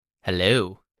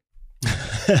Hello.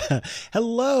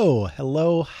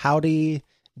 Hello, howdy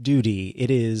doody.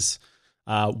 It is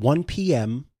 1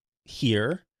 p.m.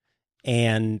 here,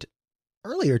 and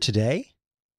earlier today,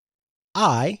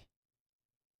 I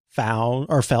found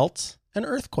or felt an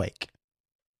earthquake.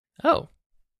 Oh,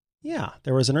 Yeah,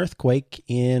 there was an earthquake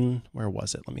in, where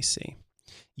was it? Let me see.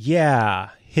 Yeah,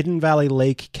 Hidden Valley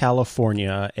Lake,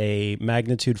 California, a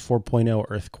magnitude 4.0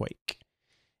 earthquake.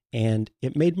 And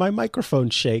it made my microphone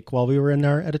shake while we were in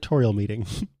our editorial meeting.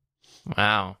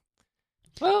 wow.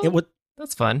 It Well, would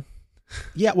that's fun.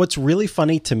 Yeah, what's really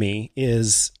funny to me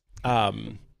is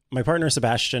my partner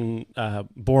Sebastian,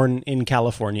 born in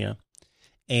California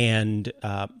and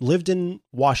lived in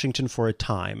Washington for a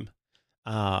time,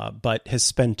 but has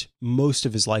spent most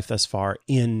of his life thus far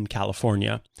in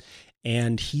California.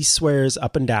 And he swears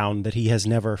up and down that he has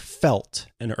never felt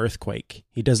an earthquake.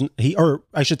 He doesn't, or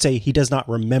I should say, he does not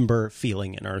remember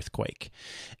feeling an earthquake.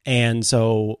 And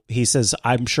so he says,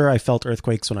 I'm sure I felt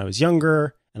earthquakes when I was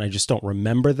younger and I just don't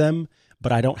remember them,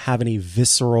 but I don't have any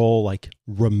visceral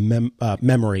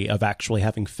memory of actually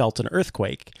having felt an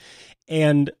earthquake.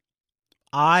 And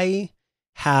I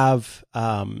have,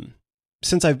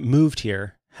 since I've moved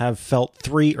here, have felt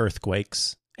three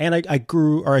earthquakes. And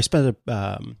I spent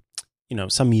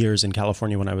some years in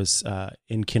California when I was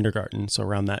in kindergarten, so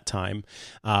around that time,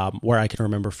 where I can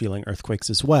remember feeling earthquakes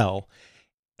as well.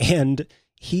 And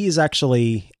he is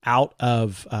actually out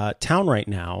of town right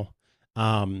now.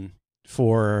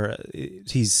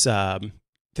 He's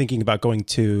thinking about going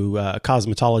to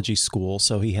cosmetology school,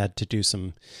 so he had to do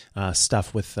some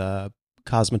stuff with the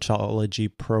cosmetology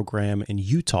program in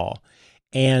Utah.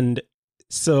 And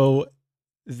so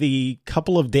the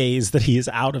couple of days that he is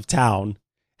out of town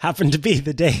happened to be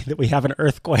the day that we have an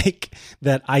earthquake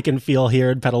that I can feel here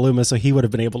in Petaluma, so he would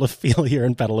have been able to feel here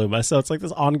in Petaluma. So it's like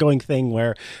this ongoing thing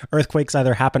where earthquakes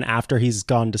either happen after he's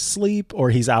gone to sleep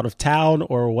or he's out of town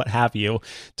or what have you,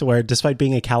 to where despite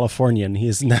being a Californian, he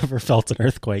has never felt an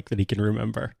earthquake that he can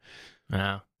remember.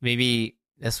 Wow. Maybe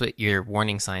that's what your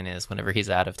warning sign is whenever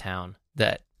he's out of town,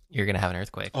 that you're going to have an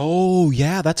earthquake. Oh,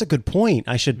 yeah, that's a good point.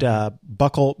 I should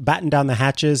batten down the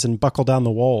hatches and buckle down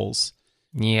the walls.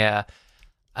 Yeah.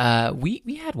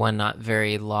 We had one not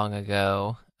very long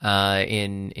ago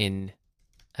in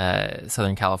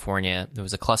Southern California. There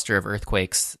was a cluster of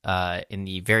earthquakes in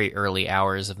the very early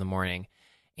hours of the morning,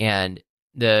 and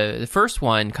the first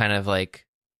one kind of like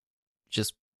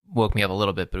just woke me up a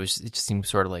little bit, but it just seemed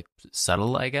sort of like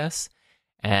subtle, I guess.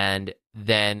 And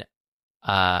then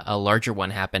a larger one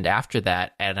happened after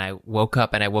that, and I woke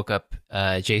up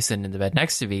Jason in the bed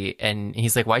next to me, and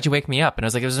he's like, "Why'd you wake me up?" And I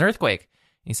was like, "It was an earthquake."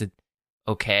 And he said,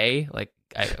 okay, like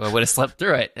I would have slept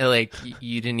through it. Like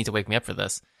you didn't need to wake me up for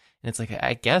this. And it's like,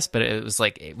 I guess, but it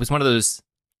was one of those,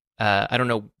 I don't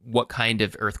know what kind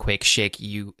of earthquake shake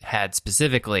you had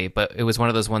specifically, but it was one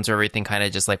of those ones where everything kind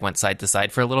of just like went side to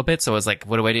side for a little bit. So I was like,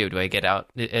 what do I do? Do I get out?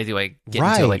 Do I get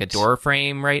into like a door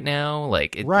frame right now?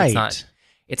 Like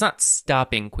it's not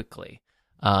stopping quickly.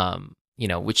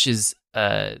 Which is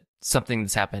something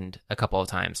that's happened a couple of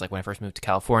times. Like when I first moved to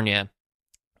California,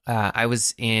 I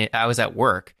was at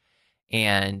work,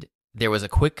 and there was a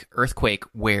quick earthquake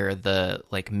where the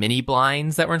like mini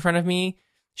blinds that were in front of me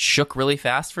shook really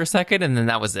fast for a second, and then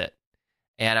that was it.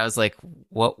 And I was like,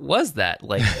 "What was that?"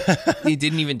 Like, it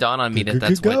didn't even dawn on me that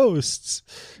that's ghosts.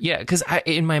 Yeah, because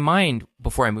in my mind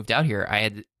before I moved out here, I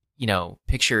had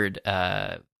pictured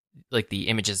like the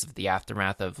images of the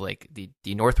aftermath of like the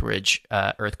Northridge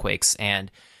earthquakes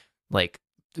and like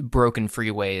broken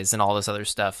freeways and all this other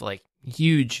stuff, like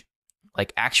huge,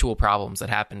 like actual problems that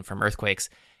happen from earthquakes.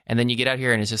 And then you get out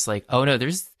here and it's just like, oh no,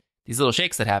 there's these little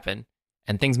shakes that happen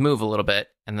and things move a little bit,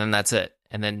 and then that's it.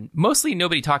 And then mostly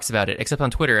nobody talks about it, except on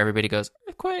Twitter everybody goes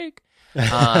earthquake,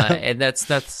 and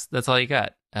that's all you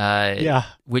got. Yeah,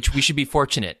 which we should be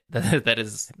fortunate that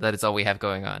is all we have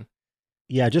going on.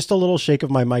 Yeah, just a little shake of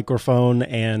my microphone,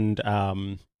 and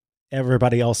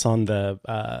everybody else on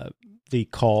the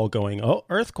call going, "Oh,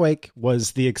 earthquake,"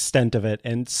 was the extent of it.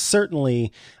 And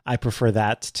certainly I prefer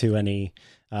that to any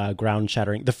ground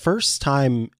shattering. The first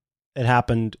time it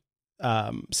happened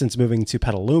since moving to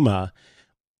Petaluma,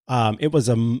 it was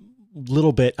a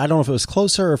little bit, I don't know if it was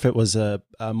closer or if it was a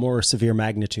more severe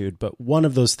magnitude, but one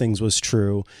of those things was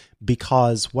true,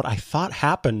 because what I thought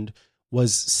happened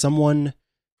was someone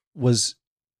was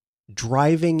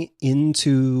driving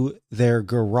into their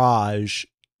garage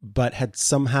but had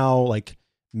somehow like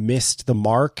missed the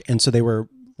mark, and so they were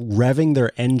revving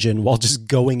their engine while just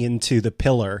going into the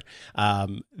pillar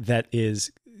that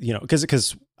is,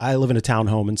 because I live in a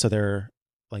townhome, and so there are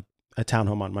like a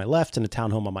townhome on my left and a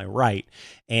townhome on my right.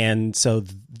 And so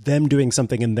them doing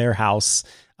something in their house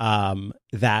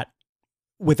that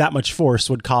with that much force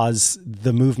would cause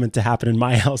the movement to happen in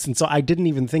my house. And so I didn't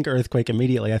even think earthquake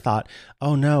immediately. I thought,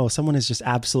 oh no, someone is just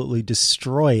absolutely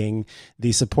destroying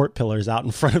the support pillars out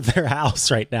in front of their house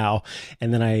right now.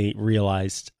 And then I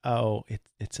realized, oh,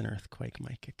 it's an earthquake,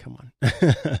 Micah. Come on.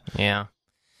 Yeah.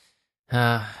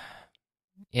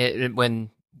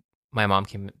 When my mom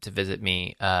came to visit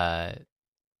me after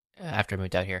I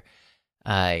moved out here,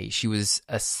 she was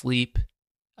asleep.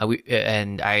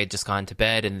 And I had just gone to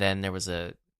bed, and then there was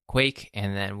a quake,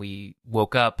 and then we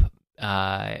woke up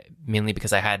mainly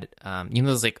because I had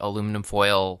those like aluminum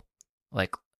foil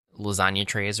like lasagna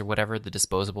trays or whatever, the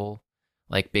disposable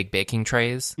like big baking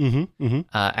trays. Mm-hmm, mm-hmm.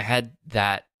 I had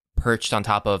that perched on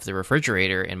top of the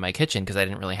refrigerator in my kitchen because I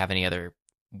didn't really have any other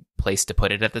place to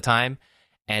put it at the time,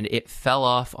 and it fell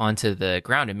off onto the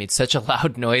ground. It made such a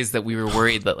loud noise that we were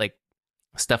worried that like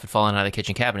stuff had fallen out of the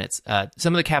kitchen cabinets.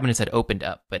 Some of the cabinets had opened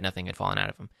up, but nothing had fallen out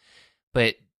of them.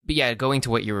 But yeah, going to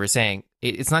what you were saying,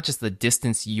 it's not just the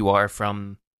distance you are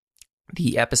from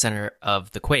the epicenter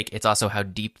of the quake, it's also how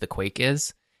deep the quake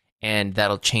is, and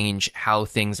that'll change how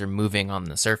things are moving on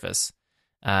the surface.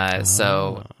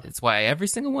 So it's why every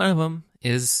single one of them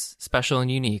is special and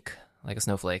unique, like a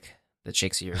snowflake that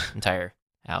shakes your entire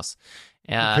house.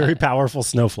 Very powerful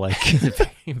snowflake.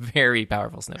 Very, very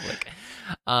powerful snowflake.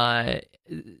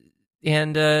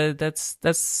 And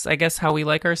that's I guess how we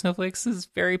like our snowflakes is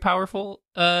very powerful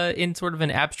in sort of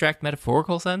an abstract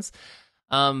metaphorical sense.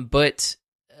 But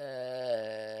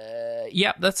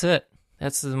yeah, that's it.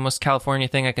 That's the most California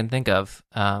thing I can think of.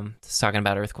 Just talking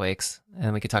about earthquakes,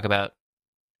 and we could talk about,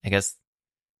 I guess,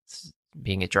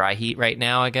 being a dry heat right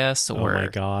now, I guess, or oh my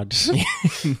god.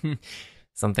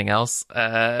 something else.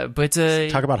 But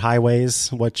talk about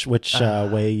highways. Which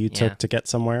way you took to get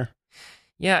somewhere?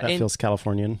 Yeah, that feels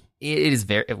Californian. It is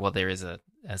very well. There is a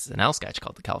SNL sketch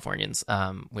called "The Californians,"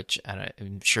 which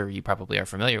I'm sure you probably are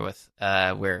familiar with.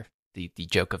 Where the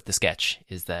joke of the sketch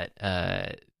is that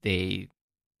they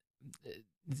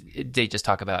just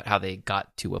talk about how they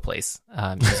got to a place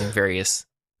using various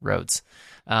roads.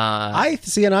 I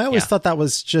see, and I always thought that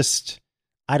was just,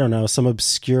 I don't know, some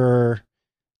obscure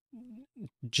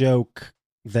joke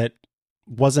that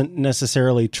wasn't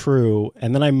necessarily true.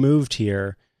 And then I moved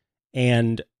here,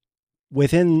 and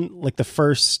within like the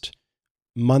first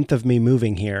month of me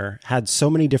moving here, had so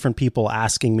many different people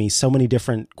asking me so many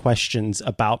different questions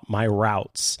about my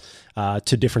routes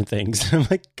to different things. I'm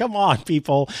like, come on,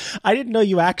 people. I didn't know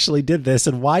you actually did this,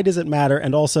 and why does it matter?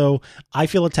 And also, I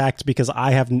feel attacked because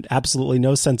I have absolutely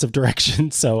no sense of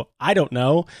direction, so I don't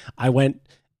know. I went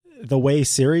the way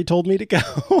Siri told me to go.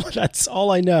 That's all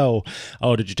I know.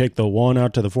 Oh, did you take the 1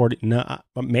 out to the 40? No,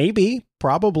 maybe,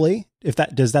 probably. If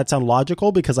that does that sound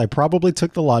logical? Because I probably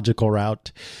took the logical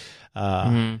route.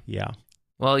 Yeah.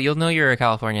 Well, you'll know you're a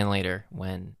Californian later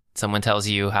when someone tells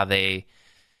you how they,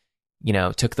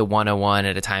 took the 101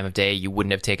 at a time of day you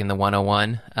wouldn't have taken the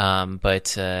 101.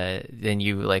 But then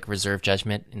you like reserve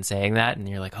judgment in saying that, and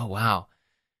you're like, oh wow,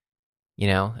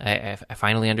 I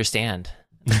finally understand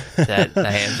that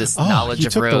I have this knowledge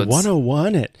of roads. You took the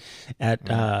 101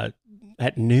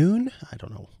 at noon. I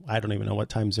don't know. I don't even know what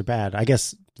times are bad. I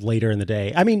guess later in the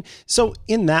day. I mean, so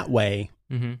in that way.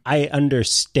 Mm-hmm. I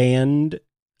understand.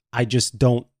 I just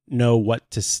don't know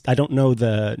I don't know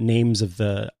the names of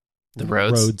the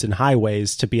roads and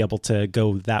highways to be able to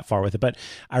go that far with it. But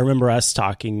I remember us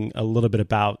talking a little bit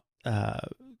about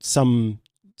some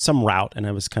route, and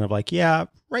I was kind of like, yeah,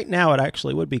 right now it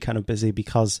actually would be kind of busy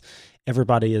because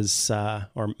everybody is,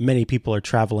 or many people are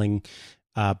traveling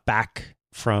back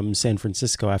from San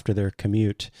Francisco after their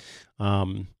commute.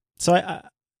 So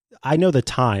I know the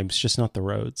times, just not the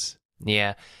roads.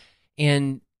 Yeah.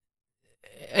 And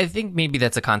I think maybe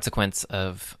that's a consequence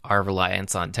of our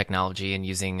reliance on technology and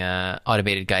using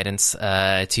automated guidance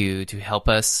to help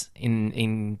us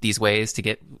in these ways to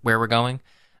get where we're going.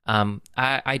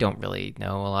 I don't really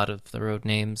know a lot of the road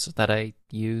names that I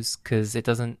use because it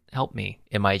doesn't help me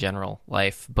in my general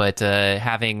life. But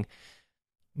having,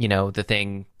 the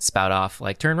thing spout off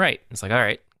like turn right, it's like, all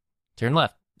right, turn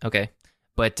left. Okay.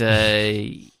 But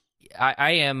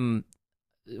I am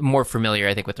more familiar,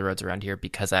 I think, with the roads around here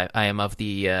because I am of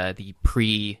the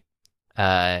pre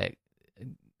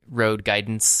road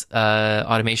guidance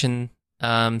automation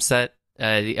set. I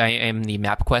am the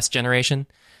MapQuest generation.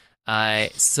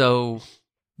 So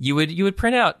you would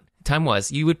print out.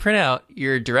 You would print out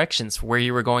your directions for where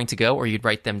you were going to go, or you'd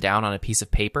write them down on a piece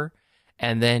of paper,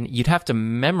 and then you'd have to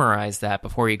memorize that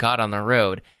before you got on the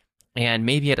road. And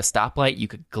maybe at a stoplight, you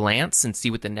could glance and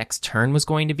see what the next turn was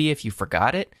going to be if you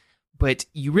forgot it. but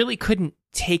you really couldn't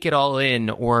take it all in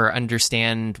or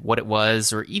understand what it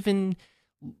was or even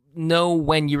know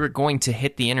when you were going to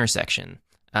hit the intersection.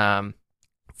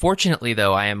 Fortunately,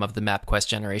 though, I am of the MapQuest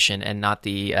generation and not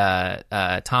the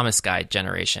Thomas Guide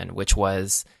generation, which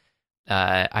was,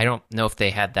 I don't know if they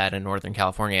had that in Northern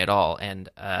California at all. And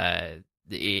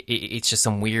it's just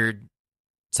some weird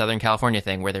Southern California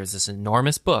thing where there's this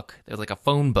enormous book. There was like a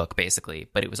phone book, basically,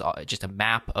 but it was just a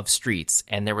map of streets.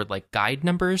 And there were like guide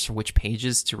numbers for which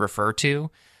pages to refer to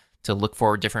look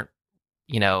for different,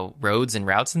 roads and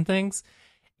routes and things.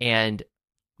 And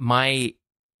my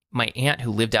aunt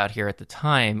who lived out here at the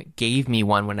time gave me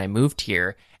one when I moved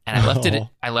here, and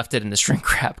I left it in the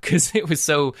shrink wrap because it was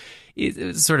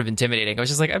sort of intimidating. I was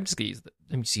just like, I'm just gonna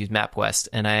use MapQuest,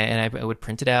 and I would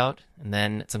print it out, and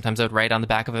then sometimes I would write on the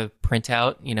back of a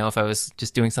printout, if I was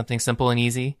just doing something simple and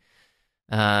easy.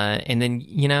 And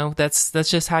then that's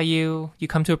just how you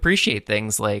come to appreciate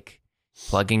things like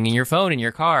plugging in your phone in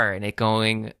your car and it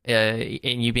going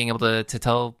and you being able to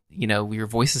tell your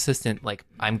voice assistant, like,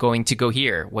 I'm going to go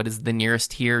here, what is the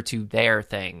nearest here to there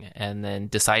thing, and then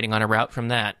deciding on a route from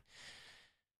that.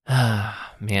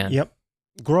 Man. Yep.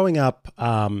 Growing up,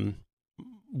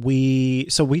 we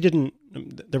didn't,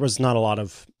 there was not a lot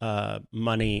of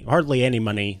money, hardly any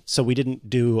money, so we didn't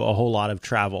do a whole lot of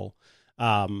travel.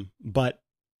 But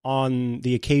on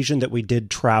the occasion that we did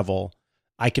travel,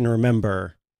 I can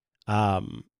remember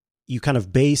you kind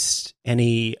of based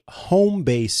any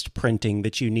home-based printing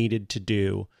that you needed to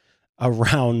do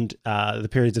around the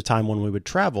periods of time when we would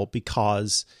travel,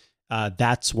 because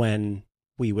that's when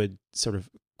we would sort of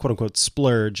quote-unquote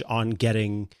splurge on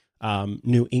getting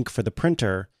new ink for the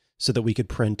printer so that we could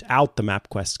print out the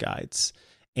MapQuest guides.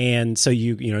 And so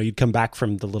you'd come back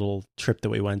from the little trip that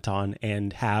we went on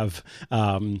and have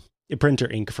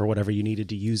printer ink for whatever you needed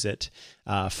to use it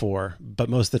for. But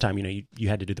most of the time, you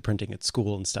had to do the printing at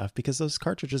school and stuff because those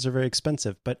cartridges are very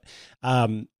expensive. But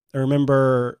I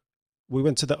remember we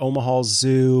went to the Omaha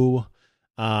Zoo,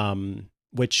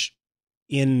 which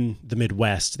in the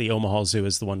Midwest, the Omaha Zoo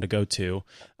is the one to go to.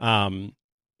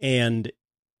 And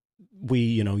we,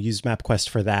 used MapQuest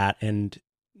for that. And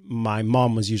my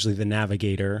mom was usually the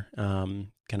navigator,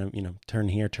 kind of, turn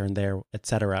here, turn there,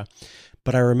 etc.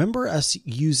 But I remember us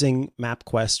using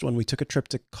MapQuest when we took a trip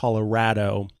to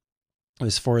Colorado. It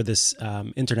was for this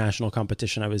international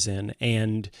competition I was in,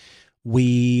 and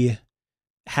we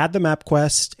had the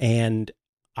MapQuest, and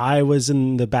I was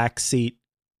in the back seat,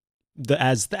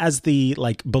 as the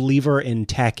like believer in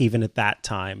tech, even at that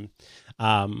time,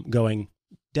 going,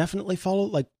 definitely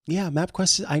follow,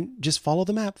 MapQuest. I just follow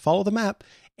the map,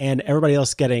 and everybody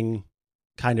else getting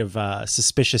kind of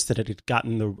suspicious that it had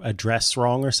gotten the address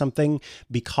wrong or something,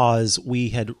 because we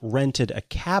had rented a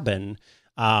cabin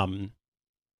in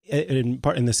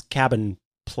this cabin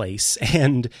place,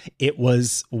 and it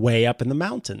was way up in the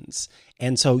mountains.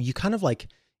 And so you kind of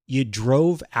you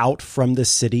drove out from the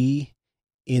city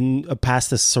in past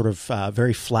this sort of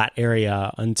very flat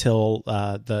area until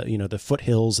the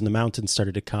foothills and the mountains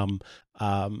started to come,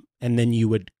 and then you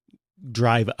would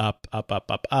drive up,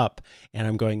 and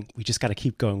I'm going, we just got to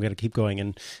keep going.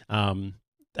 And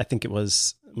I think it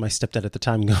was my stepdad at the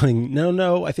time going,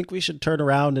 no, I think we should turn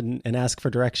around and ask for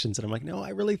directions. And I'm like, no, I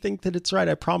really think that it's right.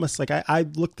 I promise. I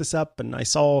looked this up and I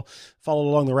followed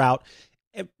along the route.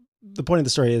 The point of the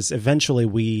story is eventually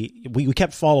we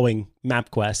kept following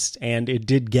MapQuest, and it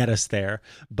did get us there,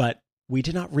 but we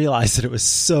did not realize that it was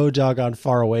so doggone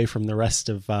far away from the rest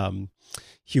of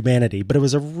humanity. But it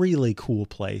was a really cool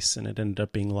place, and it ended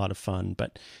up being a lot of fun.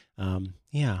 But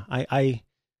I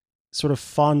sort of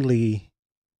fondly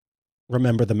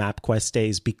remember the MapQuest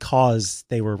days because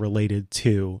they were related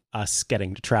to us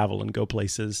getting to travel and go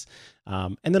places.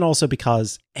 And then also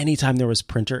because anytime there was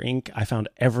printer ink, I found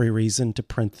every reason to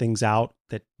print things out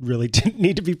that really didn't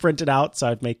need to be printed out. So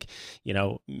I'd make,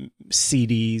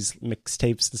 CDs,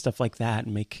 mixtapes and stuff like that,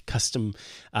 and make custom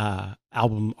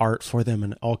album art for them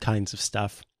and all kinds of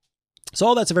stuff. So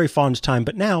all that's a very fond time.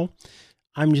 But now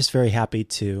I'm just very happy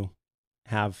to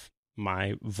have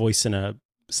my voice in a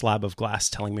slab of glass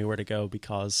telling me where to go,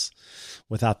 because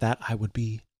without that I would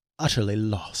be utterly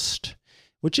lost,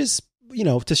 which is,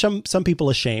 to some people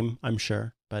a shame, I'm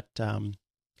sure, but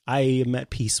I am at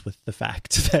peace with the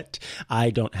fact that I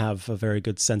don't have a very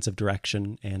good sense of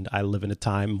direction, and I live in a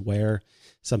time where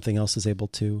something else is able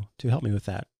to help me with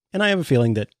that. And I have a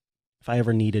feeling that if I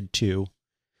ever needed to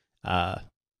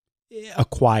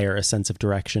acquire a sense of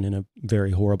direction in a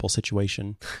very horrible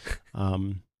situation,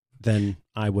 then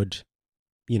I would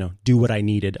do what I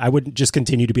needed. I wouldn't just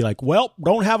continue to be like, well,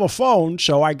 don't have a phone,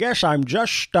 so I guess I'm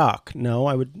just stuck. No,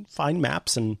 I would find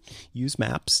maps and use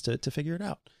maps to figure it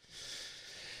out.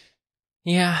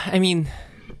 Yeah, I mean,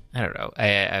 I don't know.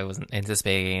 I wasn't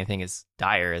anticipating anything as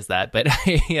dire as that, but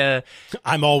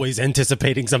I'm always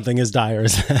anticipating something as dire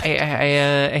as that.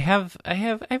 I have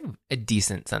a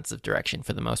decent sense of direction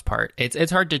for the most part.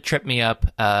 It's hard to trip me up.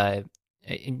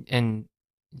 And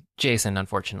Jason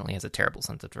unfortunately has a terrible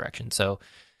sense of direction, so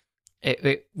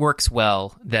it works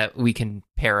well that we can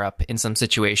pair up in some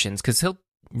situations because he'll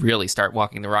really start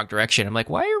walking the wrong direction. I'm like,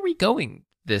 why are we going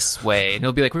this way? And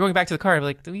he'll be like, we're going back to the car. I'm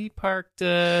like, we parked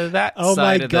that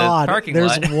side of the parking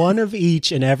lot. There's one of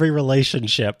each in every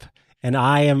relationship. And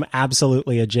I am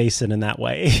absolutely a Jason in that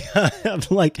way. I'm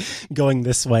like going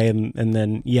this way. And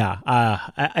then,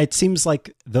 it seems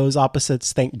like those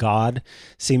opposites, thank God,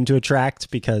 seem to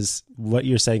attract, because what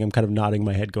you're saying, I'm kind of nodding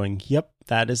my head going, yep,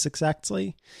 that's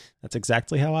exactly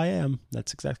how I am.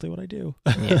 That's exactly what I do.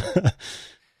 Yeah.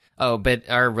 Oh, but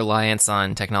our reliance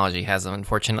on technology has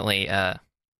unfortunately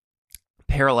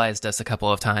paralyzed us a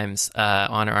couple of times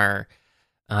on our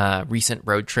recent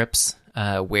road trips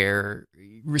where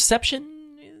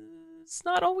reception is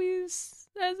not always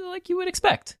as like you would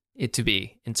expect it to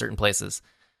be in certain places.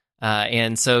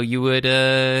 And so you would,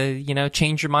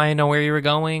 change your mind on where you were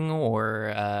going,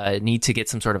 or need to get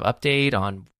some sort of update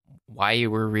on why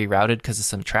you were rerouted because of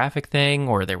some traffic thing,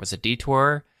 or there was a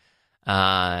detour.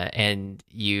 And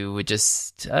you would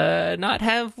just not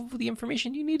have the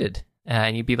information you needed.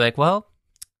 And you'd be like, well,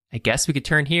 I guess we could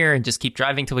turn here and just keep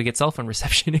driving till we get cell phone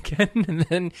reception again, and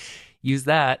then use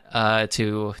that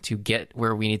to get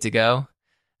where we need to go.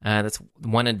 That's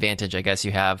one advantage, I guess,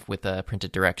 you have with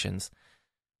printed directions.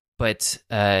 But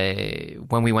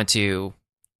when we went to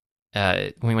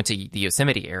the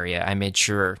Yosemite area, I made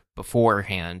sure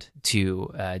beforehand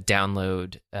to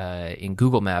download in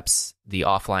Google Maps the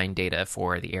offline data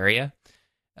for the area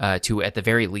to, at the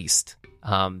very least,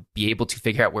 be able to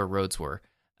figure out where roads were,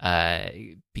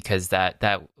 because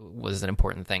that was an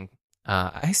important thing.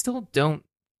 I still don't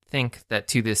think that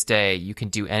to this day you can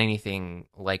do anything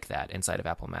like that inside of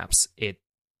Apple Maps. It,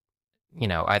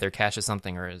 either caches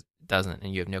something or it doesn't,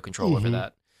 and you have no control over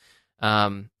that.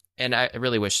 And I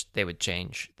really wish they would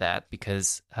change that,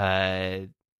 because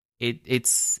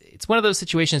it's one of those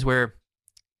situations where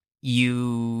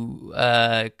you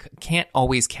can't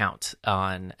always count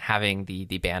on having the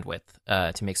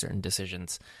bandwidth to make certain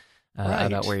decisions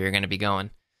about where you're going to be going.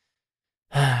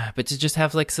 But to just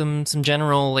have like some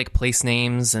general like place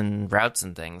names and routes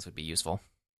and things would be useful.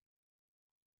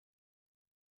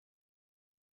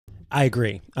 I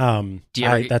agree. Do you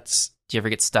ever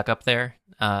get stuck up there?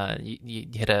 You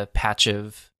hit a patch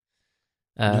of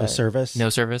no service. No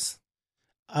service.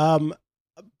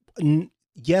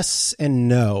 Yes and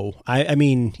no. I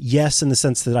mean, yes, in the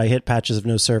sense that I hit patches of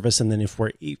no service, and then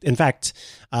in fact,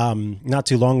 not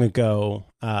too long ago,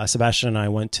 Sebastian and I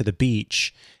went to the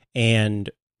beach, and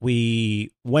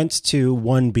we went to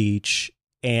one beach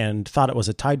and thought it was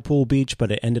a tide pool beach,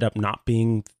 but it ended up not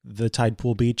being the tide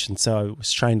pool beach. And so I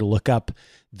was trying to look up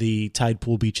the tide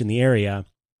pool beach in the area,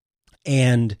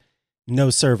 and no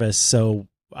service. So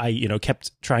I,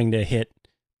 kept trying to hit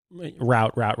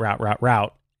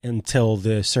route until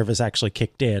the service actually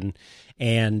kicked in.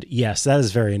 And yes, that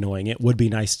is very annoying. It would be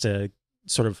nice to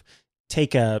sort of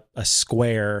take a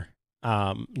square,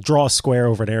 draw a square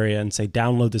over an area and say,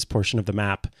 download this portion of the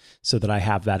map so that I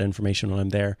have that information when I'm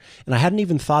there. And I hadn't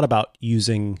even thought about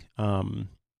using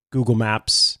Google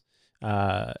Maps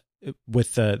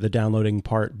with the downloading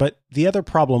part. But the other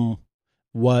problem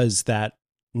was that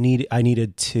I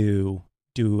needed to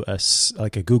do a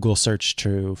Google search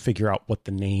to figure out what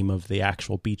the name of the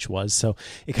actual beach was. So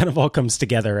it kind of all comes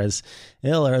together as,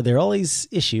 well, there are all these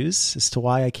issues as to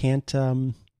why I can't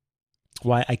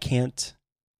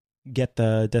get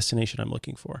the destination I'm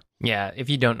looking for. Yeah, if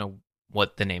you don't know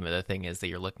what the name of the thing is that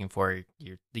you're looking for,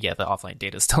 the offline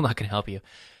data is still not going to help you.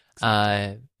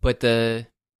 But the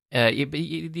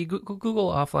Google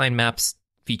Offline Maps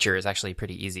feature is actually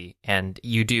pretty easy, and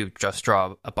you do just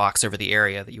draw a box over the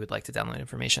area that you would like to download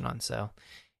information on. So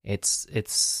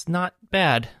it's not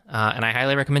bad, and I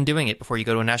highly recommend doing it before you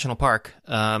go to a national park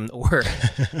or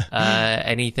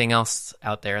anything else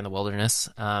out there in the wilderness.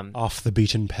 Off the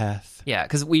beaten path. Yeah,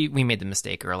 because we made the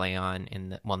mistake early on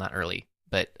not early,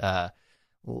 but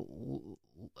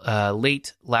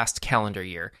late last calendar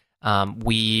year.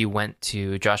 We went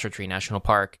to Joshua Tree National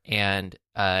Park, and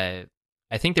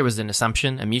I think there was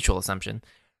a mutual assumption,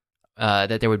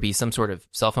 that there would be some sort of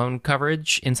cell phone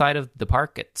coverage inside of the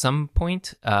park at some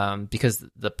point, because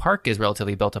the park is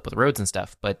relatively built up with roads and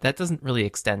stuff, but that doesn't really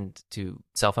extend to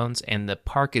cell phones, and the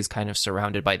park is kind of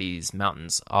surrounded by these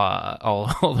mountains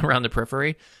all around the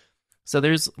periphery. So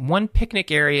there's one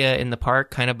picnic area in the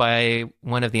park, kind of by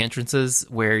one of the entrances,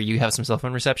 where you have some cell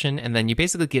phone reception, and then you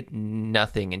basically get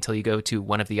nothing until you go to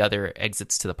one of the other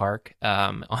exits to the park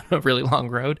on a really long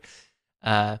road.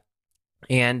 And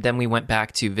then we went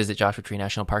back to visit Joshua Tree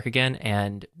National Park again,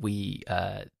 and we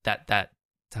that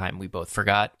time we both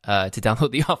forgot to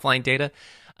download the offline data.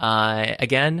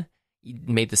 Again,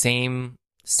 made the same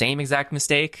exact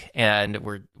mistake, and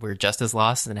we're just as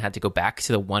lost, and had to go back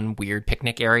to the one weird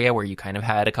picnic area where you kind of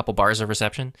had a couple bars of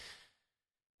reception.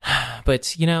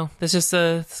 But that's just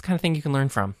this kind of thing you can learn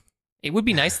from. It would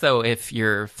be nice though if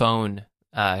your phone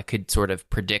could sort of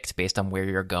predict based on where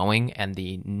you're going and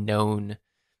the known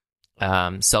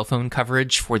cell phone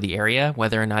coverage for the area,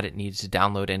 whether or not it needs to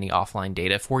download any offline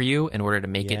data for you in order to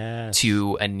make it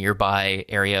to a nearby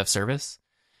area of service.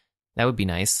 That would be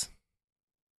nice.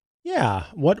 Yeah.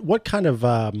 What kind of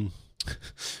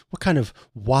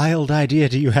wild idea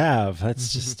do you have?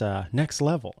 That's just next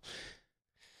level.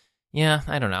 Yeah,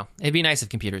 I don't know. It'd be nice if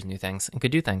computers knew things and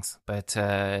could do things, but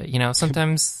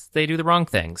sometimes they do the wrong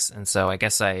things, and so I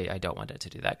guess I don't want it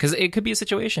to do that, because it could be a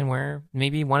situation where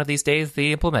maybe one of these days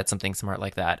they implement something smart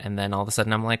like that, and then all of a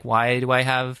sudden I'm like, why do I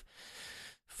have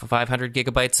 500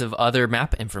 gigabytes of other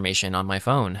map information on my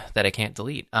phone that I can't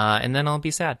delete? And then I'll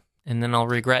be sad, and then I'll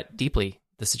regret deeply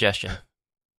the suggestion.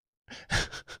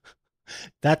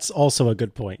 That's also a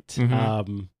good point.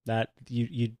 Mm-hmm. That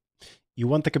you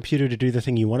want the computer to do the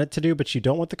thing you want it to do, but you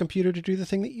don't want the computer to do the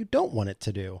thing that you don't want it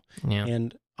to do. Yeah.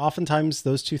 And oftentimes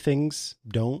those two things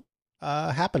don't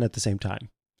happen at the same time,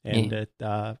 and it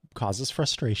causes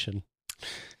frustration.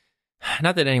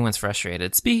 Not that anyone's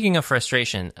frustrated. Speaking of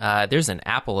frustration, there's an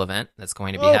Apple event that's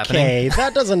going to be happening. Okay,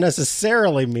 that doesn't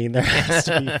necessarily mean there has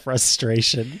to be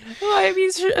frustration. Well, I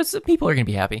mean, some people are going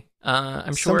to be happy.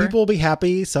 I'm sure. Some people will be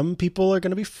happy. Some people are going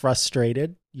to be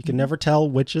frustrated. You can never tell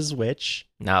which is which.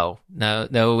 No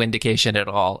indication at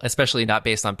all, especially not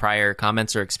based on prior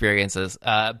comments or experiences.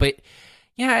 But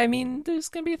yeah, I mean, there's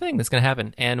going to be a thing that's going to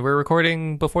happen, and we're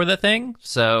recording before the thing,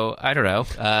 so I don't know.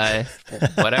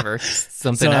 Whatever.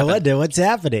 Something so happened. I wonder what's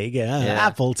happening.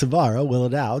 Apple tomorrow will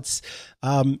announce.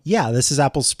 This is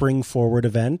Apple's Spring Forward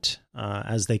event,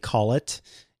 as they call it,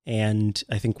 and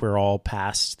I think we're all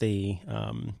past the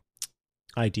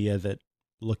idea that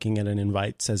looking at an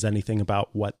invite says anything about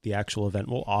what the actual event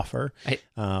will offer.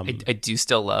 I do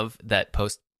still love that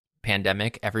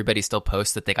post-pandemic, everybody still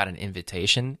posts that they got an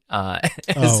invitation. Oh,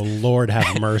 Lord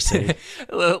have mercy.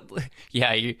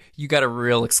 Yeah, you got a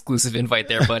real exclusive invite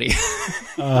there, buddy.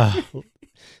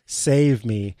 Save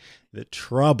me the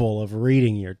trouble of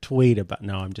reading your tweet about...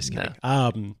 No, I'm just kidding.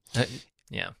 No.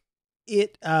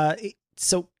 Yeah.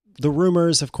 So the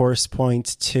rumors, of course,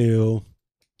 point to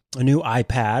a new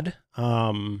iPad,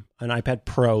 an iPad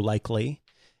Pro likely,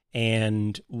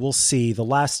 and we'll see. The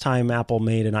last time Apple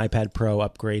made an iPad Pro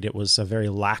upgrade, it was a very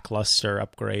lackluster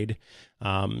upgrade.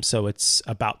 So it's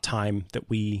about time that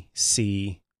we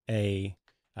see a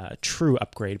true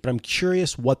upgrade. But I'm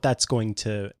curious what that's going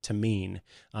to mean.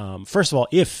 First of all,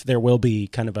 if there will be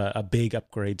kind of a big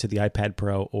upgrade to the iPad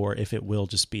Pro, or if it will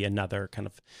just be another kind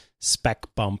of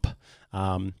spec bump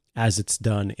as it's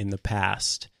done in the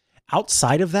past.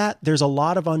 Outside of that, there's a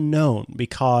lot of unknown,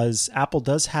 because Apple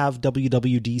does have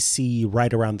WWDC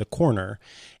right around the corner.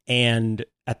 And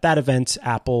at that event,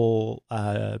 Apple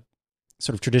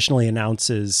sort of traditionally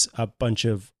announces a bunch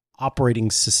of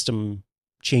operating system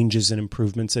changes and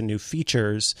improvements and new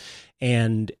features.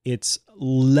 And it's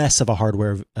less of a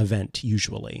hardware event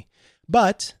usually.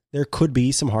 But there could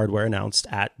be some hardware announced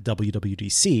at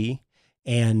WWDC,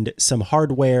 and some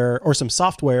hardware or some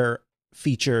software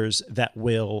features that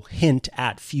will hint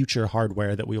at future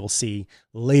hardware that we will see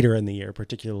later in the year,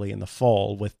 particularly in the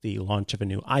fall with the launch of a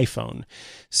new iPhone.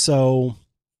 So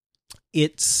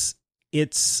it's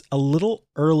a little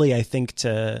early, I think,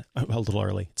 a little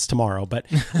early. It's tomorrow, but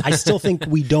I still think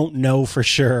we don't know for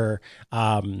sure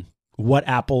what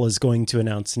Apple is going to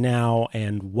announce now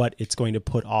and what it's going to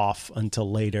put off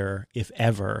until later, if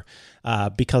ever,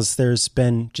 because there's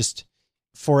been just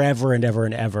forever and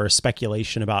ever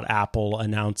speculation about Apple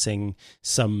announcing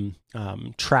some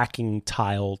tracking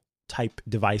tile type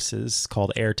devices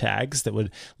called AirTags that would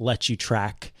let you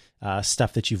track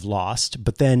stuff that you've lost.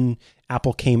 But then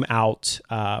Apple came out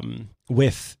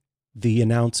with the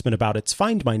announcement about its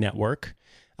Find My network,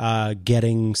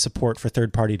 getting support for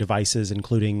third-party devices,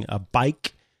 including a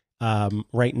bike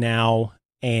right now,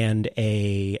 and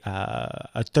a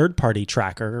third-party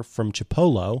tracker from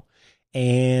Chipolo.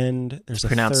 And there's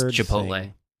pronounced third Chipotle.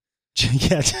 Thing.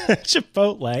 Yeah,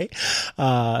 Chipotle.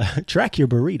 Track your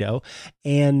burrito.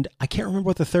 And I can't remember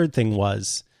what the third thing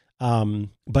was.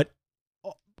 But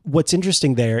what's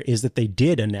interesting there is that they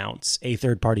did announce a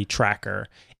third-party tracker,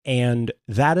 and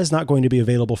that is not going to be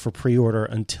available for pre-order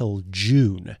until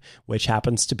June, which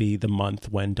happens to be the month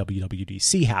when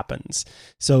WWDC happens.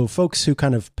 So folks who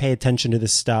kind of pay attention to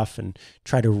this stuff and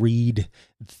try to read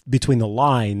between the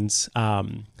lines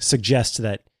suggest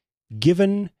that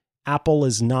given Apple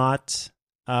is not,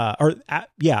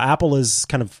 Apple is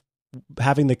kind of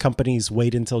having the companies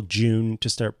wait until June to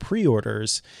start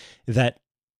pre-orders, that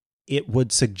it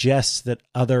would suggest that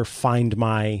other Find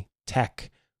My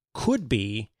tech could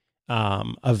be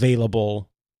available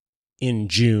in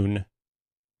June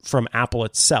from Apple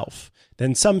itself.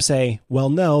 Then some say, well,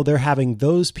 no, they're having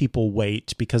those people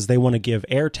wait because they want to give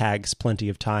AirTags plenty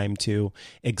of time to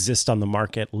exist on the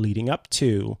market leading up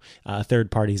to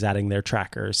third parties adding their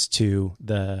trackers to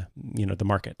the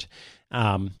market.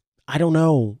 I don't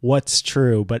know what's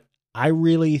true, but I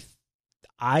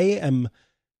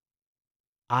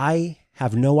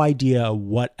have no idea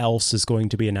what else is going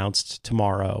to be announced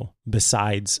tomorrow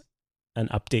besides an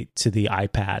update to the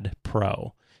iPad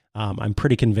Pro. I'm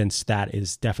pretty convinced that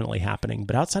is definitely happening.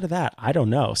 But outside of that, I don't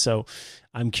know. So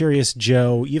I'm curious,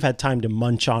 Joe, you've had time to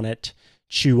munch on it,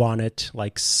 chew on it,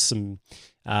 like some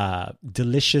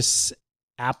delicious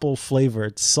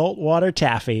apple-flavored saltwater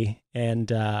taffy.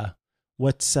 And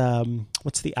what's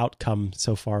the outcome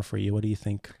so far for you? What do you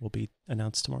think will be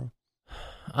announced tomorrow?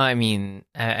 I mean,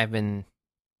 I've been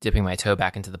dipping my toe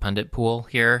back into the pundit pool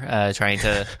here, trying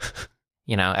to...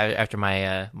 after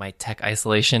my tech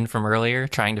isolation from earlier,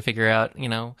 trying to figure out,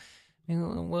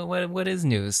 what is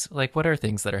news? Like, what are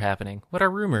things that are happening? What are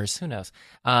rumors? Who knows?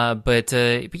 But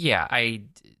yeah,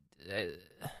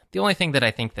 the only thing that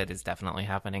I think that is definitely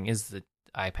happening is the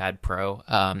iPad Pro,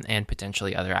 and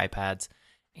potentially other iPads.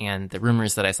 And the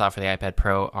rumors that I saw for the iPad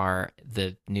Pro are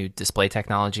the new display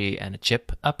technology and a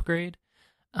chip upgrade,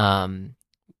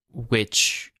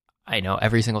 which... I know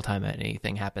every single time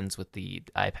anything happens with the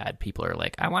iPad, people are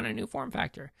like, I want a new form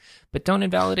factor, but don't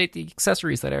invalidate the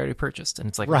accessories that I already purchased. And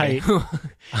it's like, right.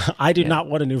 I do not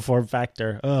want a new form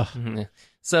factor. Ugh. Mm-hmm.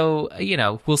 So,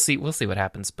 we'll see what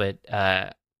happens. But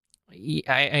I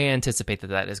anticipate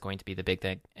that is going to be the big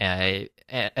thing. And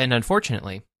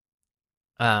unfortunately,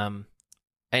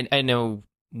 I know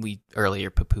we earlier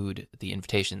poo-pooed the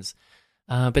invitations.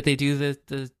 But they do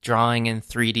the drawing in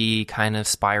 3D kind of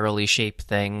spirally shape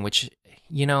thing, which,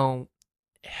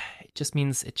 it just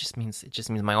means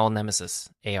my old nemesis,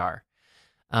 AR.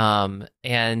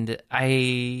 And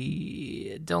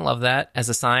I don't love that as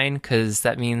a sign, because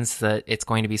that means that it's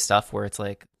going to be stuff where it's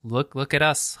like, look at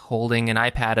us holding an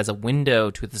iPad as a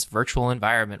window to this virtual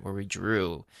environment where we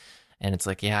drew. And it's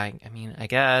like, yeah, I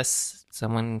guess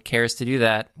someone cares to do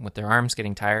that with their arms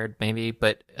getting tired, maybe.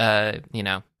 But,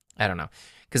 I don't know,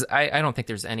 because I don't think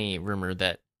there's any rumor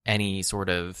that any sort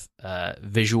of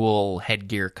visual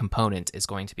headgear component is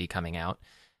going to be coming out.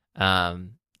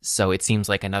 So it seems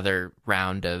like another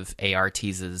round of AR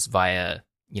teases via,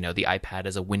 the iPad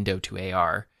as a window to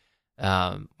AR,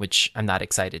 which I'm not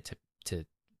excited to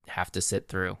have to sit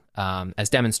through. As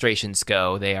demonstrations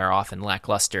go, they are often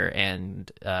lackluster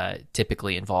and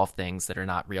typically involve things that are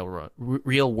not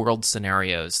real world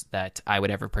scenarios that I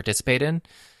would ever participate in.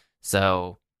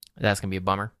 So that's going to be a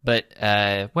bummer, but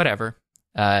whatever.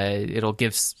 It'll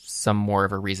give some more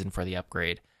of a reason for the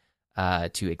upgrade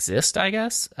to exist, I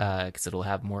guess, because it'll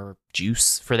have more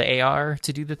juice for the AR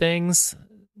to do the things,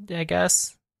 I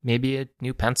guess. Maybe a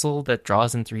new pencil that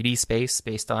draws in 3D space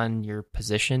based on your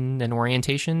position and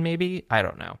orientation, maybe? I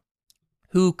don't know.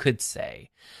 Who could say?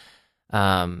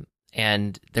 And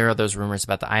there are those rumors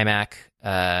about the iMac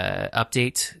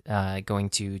update going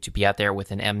to be out there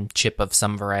with an M chip of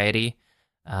some variety.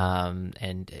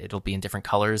 And it'll be in different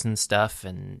colors and stuff,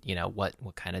 and what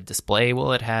kind of display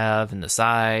will it have, and the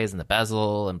size and the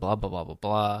bezel and blah blah blah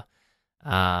blah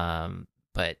blah.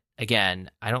 But again,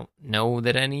 I don't know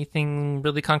that anything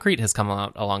really concrete has come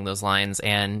out along those lines,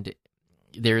 and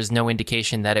there's no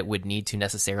indication that it would need to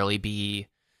necessarily be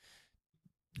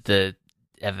the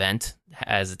event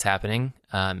as it's happening.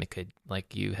 It could,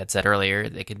 like you had said earlier,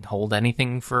 they could hold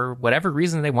anything for whatever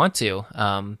reason they want to.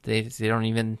 They don't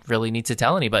even really need to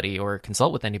tell anybody or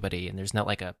consult with anybody, and there's not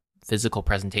like a physical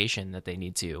presentation that they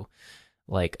need to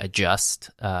like adjust.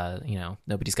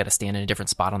 Nobody's got to stand in a different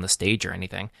spot on the stage or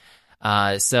anything.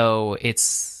 So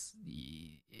it's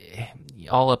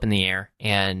all up in the air,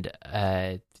 and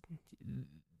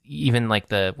even like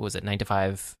the 9 to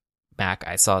 5 Mac,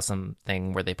 I saw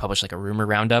something where they published like a rumor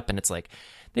roundup, and it's like,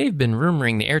 they've been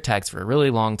rumoring the AirTags for a really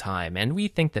long time, and we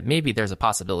think that maybe there's a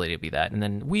possibility to be that. And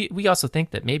then we also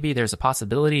think that maybe there's a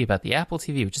possibility about the Apple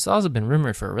TV, which has also been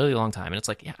rumored for a really long time. And it's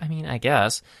like, yeah, I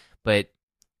guess, but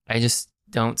I just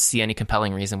don't see any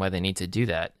compelling reason why they need to do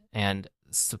that. And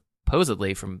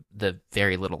supposedly, from the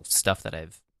very little stuff that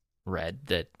I've read,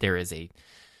 that there is a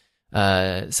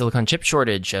silicon chip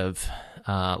shortage of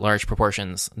large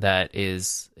proportions that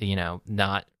is,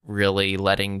 not really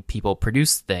letting people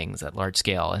produce things at large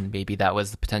scale. And maybe that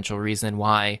was the potential reason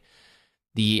why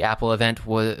the Apple event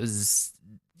was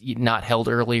not held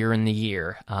earlier in the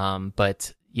year.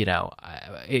 But,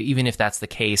 even if that's the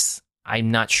case,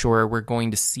 I'm not sure we're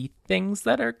going to see things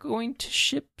that are going to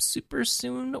ship super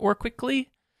soon or quickly.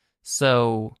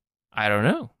 So I don't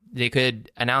know. They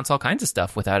could announce all kinds of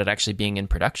stuff without it actually being in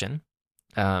production.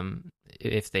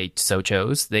 If they so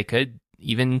chose, they could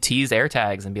even tease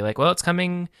AirTags and be like, well, it's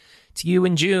coming to you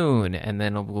in June. And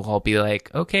then we'll all be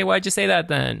like, okay, why'd you say that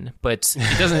then? But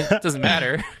it doesn't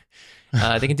matter.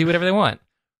 They can do whatever they want.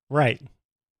 Right.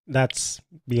 I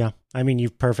mean,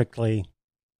 you've perfectly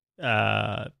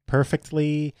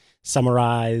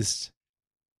summarized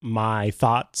my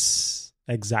thoughts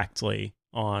exactly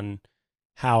on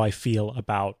how I feel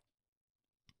about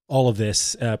all of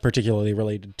this, particularly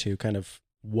related to kind of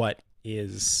what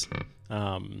is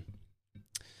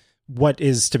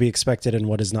to be expected and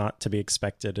what is not to be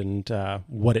expected, and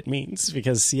what it means.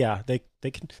 Because they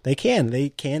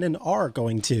can and are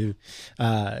going to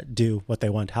do what they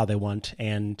want, how they want,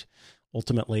 and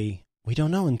ultimately we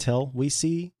don't know until we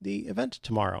see the event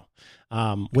tomorrow,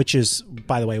 which is,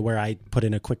 by the way, where I put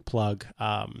in a quick plug.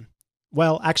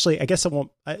 Well, actually, I guess I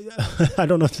won't. I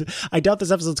don't know. I doubt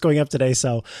this episode's going up today,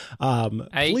 so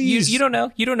please. You don't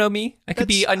know. You don't know me. I could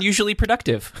be unusually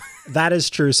productive. That is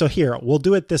true. So here, we'll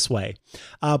do it this way.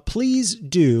 Please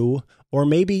do, or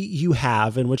maybe you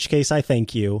have, in which case I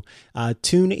thank you,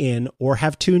 tune in or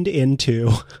have tuned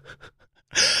into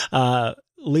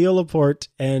Leo Laporte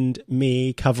and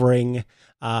me covering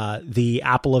the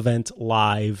Apple event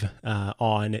live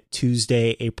on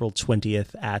Tuesday, April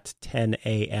 20th at 10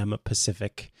 a.m.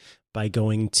 Pacific by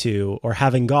going to, or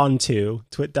having gone to,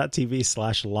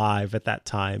 twit.tv/live at that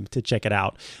time to check it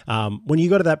out. When you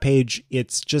go to that page,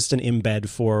 it's just an embed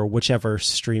for whichever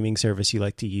streaming service you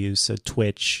like to use. So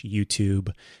Twitch,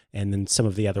 YouTube, and then some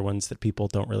of the other ones that people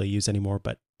don't really use anymore,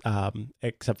 but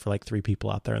except for like 3 people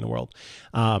out there in the world.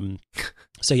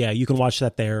 So yeah, you can watch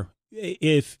that there.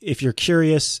 If you're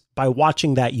curious, by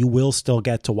watching that, you will still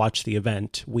get to watch the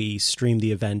event. We stream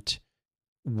the event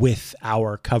with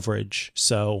our coverage,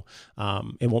 so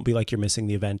it won't be like you're missing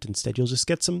the event. Instead, you'll just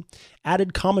get some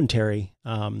added commentary,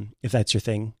 if that's your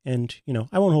thing. And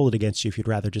I won't hold it against you if you'd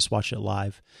rather just watch it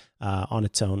live on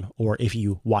its own, or if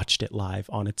you watched it live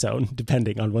on its own,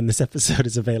 depending on when this episode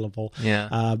is available.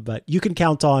 Yeah. But you can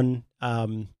count on.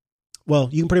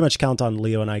 You can pretty much count on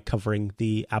Leo and I covering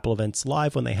the Apple events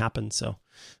live when they happen. So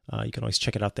you can always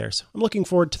check it out there. So I'm looking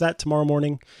forward to that tomorrow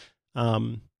morning.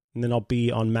 And then I'll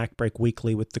be on MacBreak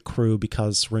Weekly with the crew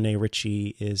because Rene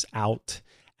Ritchie is out,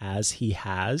 as he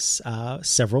has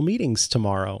several meetings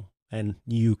tomorrow. And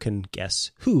you can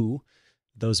guess who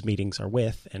those meetings are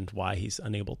with and why he's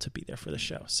unable to be there for the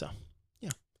show. So,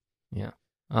 yeah. Yeah.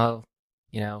 Well,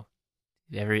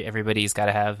 everybody's got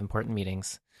to have important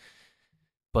meetings.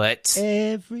 But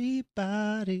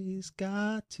everybody's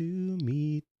got to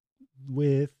meet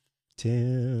with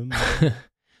Tim.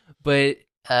 But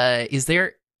is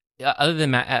there, other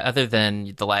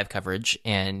than the live coverage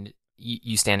and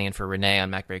you standing in for Renee on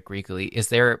MacBreak Weekly, is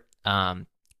there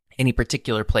any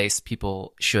particular place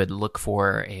people should look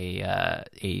for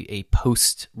a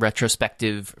post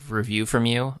retrospective review from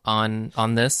you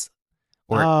on this?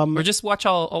 Or just watch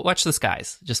the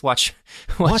skies. Just watch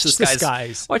the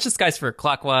skies. Watch the skies for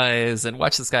Clockwise, and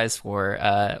watch the skies for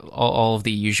all of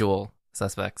the usual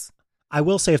suspects. I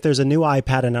will say, if there's a new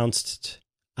iPad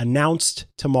announced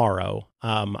tomorrow,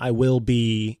 I will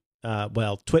be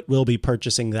Twit will be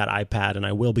purchasing that iPad, and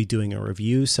I will be doing a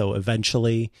review. So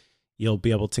eventually, you'll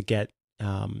be able to get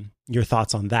your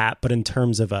thoughts on that. But in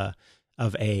terms of a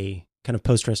kind of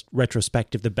post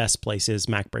retrospective, the best place is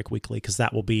MacBreak Weekly, because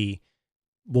we'll be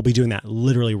doing that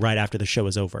literally right after the show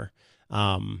is over.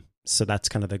 So that's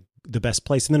kind of the best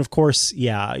place. And then, of course,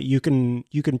 yeah, you can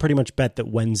pretty much bet that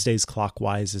Wednesday's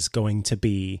Clockwise is going to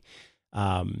be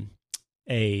an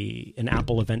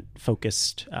Apple event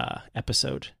focused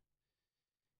episode.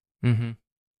 Mm-hmm.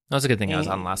 That was a good thing I was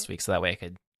on last week, so that way I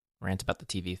could rant about the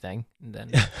TV thing, and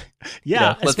then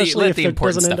let the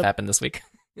important stuff happen this week.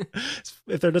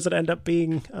 If there doesn't end up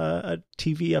being a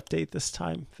TV update this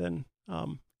time, then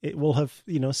it will have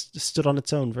stood on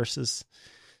its own versus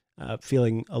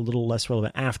feeling a little less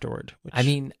relevant afterward. I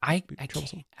mean, I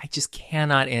just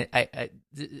cannot.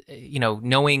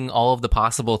 Knowing all of the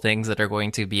possible things that are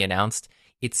going to be announced,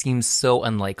 it seems so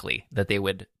unlikely that they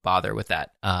would bother with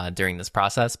that during this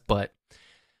process, but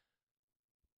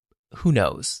who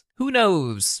knows? Who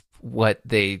knows what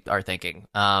they are thinking?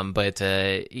 But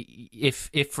if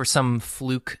for some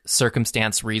fluke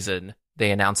circumstance reason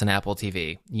they announce an Apple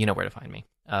TV, you know where to find me.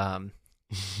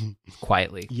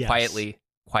 Quietly, Yes.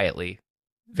 quietly,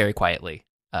 very quietly,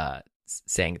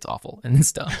 saying it's awful and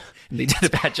it's dumb. And they did a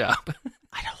bad job.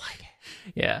 I don't like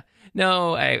it. Yeah.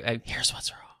 No, I Here's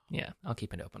what's wrong. yeah, I'll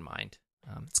keep an open mind.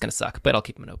 It's going to suck, but I'll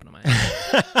keep an open mind.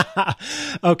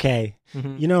 Okay.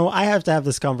 Mhm. You know, I have to have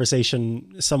this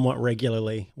conversation somewhat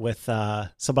regularly with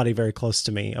somebody very close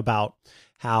to me about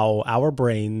how our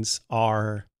brains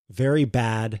are very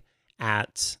bad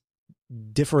at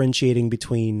differentiating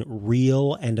between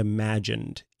real and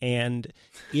imagined. And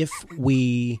if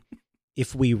we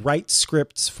write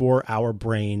scripts for our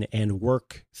brain and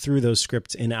work through those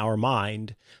scripts in our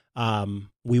mind,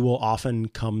 we will often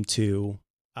come to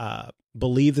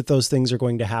believe that those things are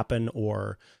going to happen,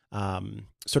 or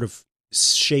sort of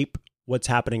shape what's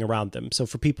happening around them. So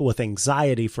for people with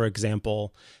anxiety, for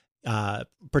example,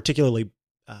 particularly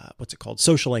what's it called?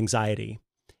 Social anxiety.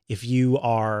 If you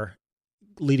are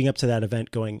leading up to that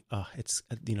event going, oh, it's,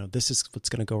 this is what's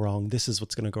going to go wrong. This is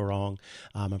what's going to go wrong.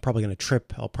 I'm probably going to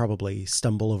trip. I'll probably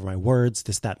stumble over my words,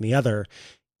 this, that, and the other.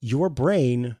 Your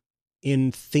brain,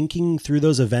 in thinking through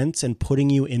those events and putting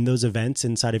you in those events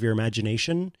inside of your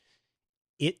imagination,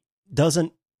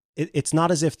 it's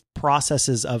not as if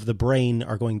processes of the brain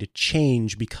are going to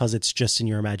change because it's just in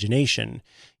your imagination.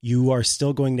 You are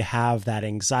still going to have that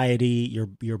anxiety.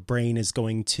 Your brain is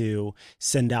going to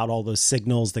send out all those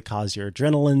signals that cause your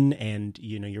adrenaline and,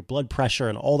 your blood pressure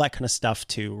and all that kind of stuff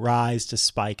to rise, to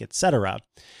spike, etc.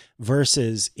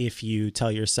 Versus if you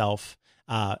tell yourself,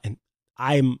 and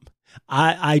I'm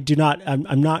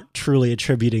not truly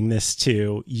attributing this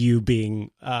to you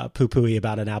being poo-pooey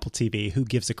about an Apple TV. Who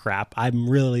gives a crap? I'm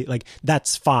really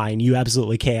that's fine. You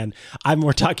absolutely can. I'm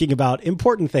more talking about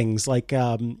important things like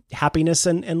happiness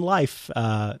and life,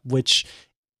 which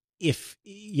if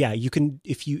you can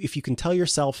tell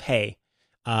yourself, hey,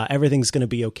 everything's going to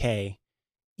be okay.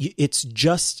 It's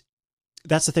just,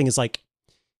 that's the thing, is like,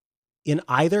 in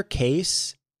either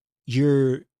case,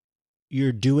 you're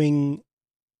doing,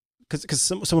 because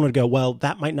someone would go, well,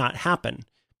 that might not happen.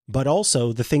 But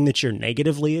also the thing that you're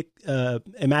negatively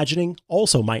imagining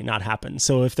also might not happen.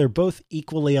 So if they're both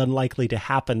equally unlikely to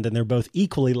happen, then they're both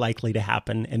equally likely to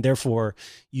happen. And therefore,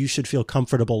 you should feel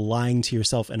comfortable lying to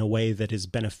yourself in a way that is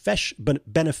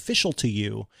beneficial to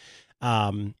you,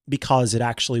 because it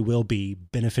actually will be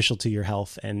beneficial to your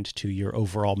health and to your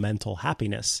overall mental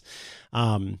happiness.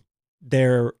 No,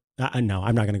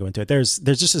 I'm not going to go into it. There's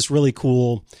just this really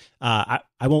cool, I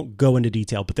won't go into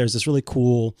detail, but there's this really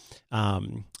cool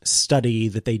study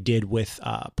that they did with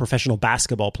professional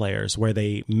basketball players, where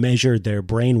they measured their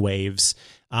brain waves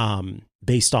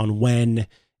based on when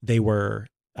they were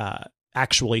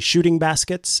actually shooting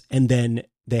baskets, and then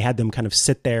they had them kind of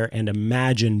sit there and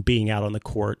imagine being out on the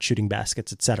court shooting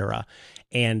baskets, etc.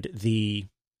 And the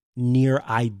near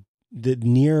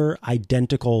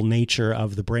identical nature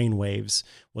of the brain waves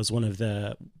was one of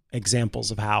the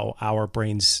examples of how our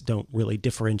brains don't really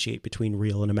differentiate between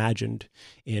real and imagined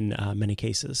in many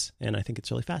cases. And I think it's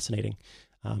really fascinating.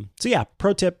 So yeah,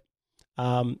 pro tip,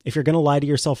 if you're going to lie to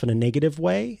yourself in a negative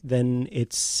way, then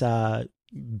it's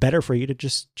better for you to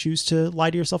just choose to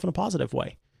lie to yourself in a positive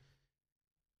way.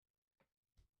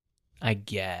 I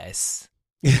guess.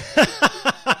 It's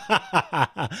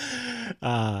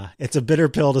a bitter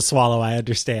pill to swallow, I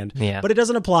understand. Yeah. But it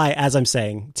doesn't apply, as I'm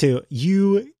saying, to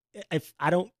you.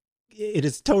 It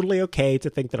is totally okay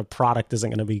to think that a product isn't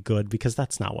going to be good, because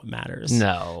that's not what matters.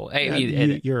 No.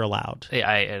 You're allowed.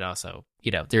 And also,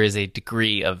 there is a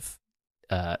degree of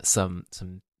some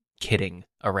kidding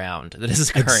around that is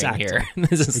occurring here.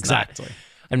 This is exactly.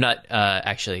 I'm not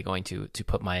actually going to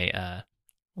put my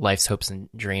life's hopes and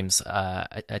dreams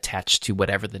attached to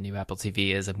whatever the new Apple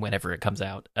TV is and whenever it comes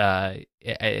out. I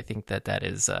think that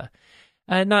is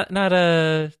not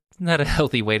a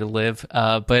healthy way to live.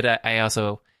 But I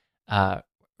also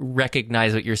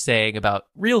recognize what you're saying about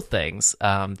real things.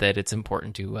 That it's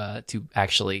important to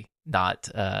actually not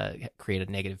create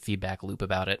a negative feedback loop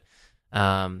about it,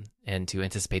 and to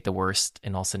anticipate the worst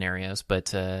in all scenarios. But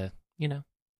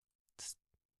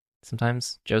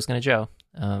sometimes Joe's gonna Joe.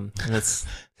 And that's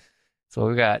what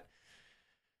we got.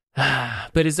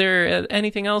 But is there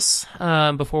anything else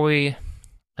before we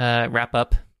wrap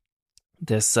up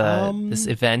this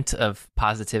event of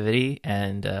positivity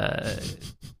and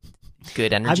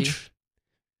good energy?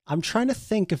 I'm trying to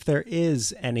think if there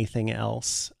is anything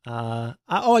else. I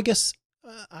guess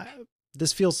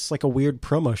this feels like a weird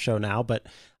promo show now, but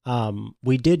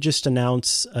we did just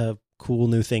announce a cool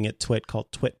new thing at Twit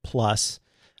called Twit Plus,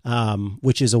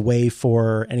 which is a way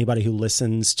for anybody who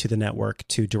listens to the network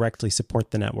to directly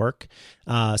support the network.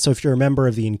 So if you're a member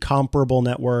of the Incomparable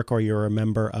Network, or you're a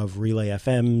member of Relay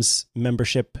FM's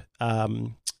membership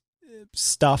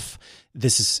stuff,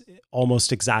 this is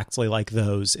almost exactly like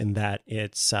those in that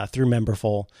it's through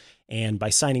Memberful. And by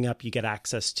signing up, you get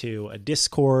access to a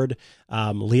Discord.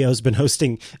 Leo's been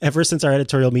hosting ever since our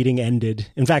editorial meeting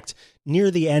ended. In fact, near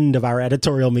the end of our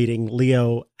editorial meeting,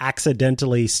 Leo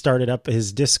accidentally started up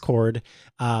his Discord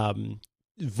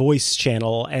voice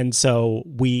channel. And so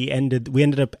we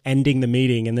ended up ending the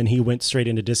meeting, and then he went straight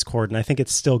into Discord. And I think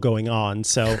it's still going on.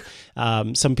 So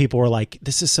some people were like,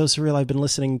 this is so surreal. I've been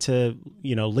listening to,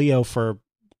 Leo for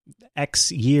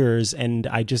X years, and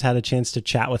I just had a chance to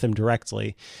chat with him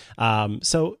directly.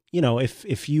 So,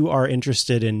 if you are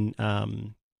interested in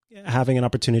having an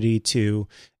opportunity to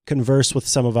converse with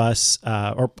some of us,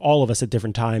 or all of us at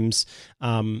different times,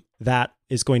 that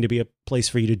is going to be a place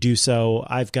for you to do so.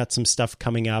 I've got some stuff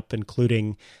coming up,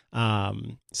 including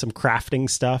some crafting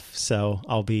stuff. So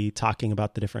I'll be talking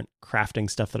about the different crafting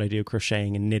stuff that I do,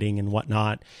 crocheting and knitting and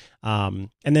whatnot. And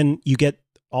then you get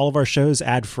all of our shows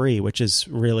ad-free, which is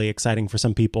really exciting for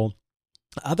some people.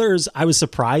 Others, I was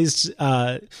surprised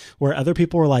where other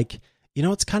people were like,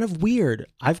 it's kind of weird.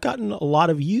 I've gotten a lot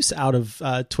of use out of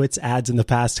Twit's ads in the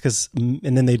past and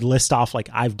then they'd list off like,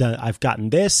 I've gotten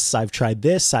this, I've tried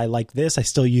this, I like this, I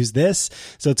still use this.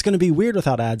 So it's going to be weird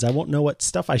without ads. I won't know what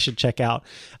stuff I should check out.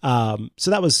 So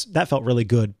that felt really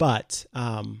good. But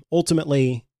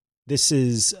ultimately, this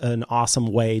is an awesome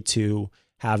way to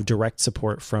have direct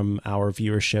support from our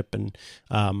viewership, and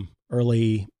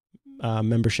early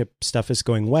membership stuff is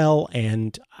going well.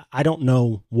 And I don't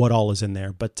know what all is in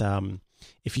there, but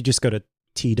if you just go to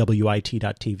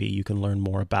twit.tv, you can learn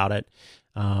more about it.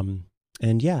 And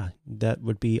yeah, that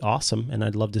would be awesome. And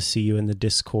I'd love to see you in the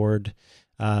Discord,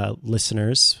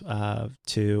 listeners,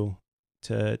 to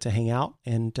hang out.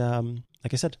 And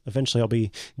like I said, eventually I'll be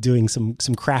doing some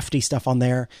crafty stuff on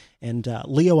there. And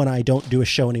Leo and I don't do a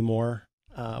show anymore.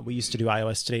 We used to do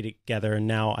iOS Today together, and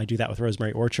now I do that with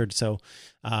Rosemary Orchard. So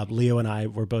Leo and I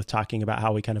were both talking about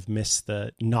how we kind of miss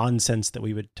the nonsense that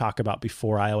we would talk about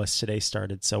before iOS Today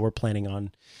started. So we're planning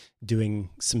on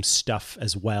doing some stuff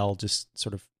as well, just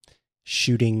sort of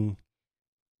shooting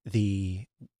the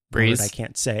breeze. Word I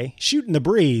can't say. Shooting the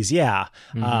breeze, yeah.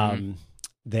 Mm-hmm.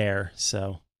 There.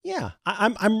 So yeah,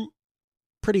 I'm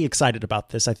pretty excited about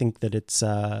this. I think that it's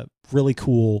really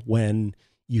cool when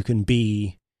you can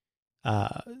be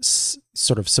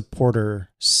sort of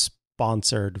supporter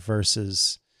sponsored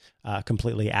versus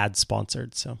completely ad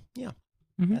sponsored. So yeah,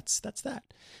 that's that.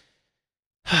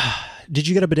 Did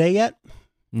you get a bidet yet?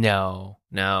 No,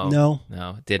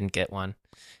 didn't get one.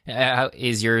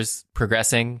 Is yours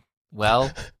progressing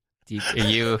well? Are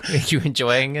you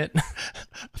enjoying it?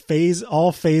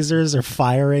 All phasers are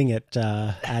firing at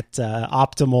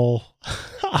optimal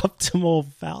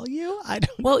value.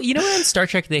 Well, in Star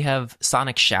Trek they have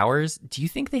sonic showers. Do you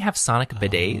think they have sonic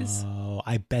bidets? Oh,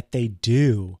 I bet they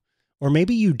do. Or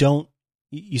maybe you don't.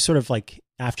 You sort of like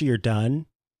after you're done.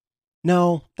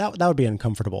 No, that would be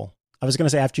uncomfortable. I was going to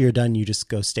say after you're done, you just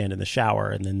go stand in the shower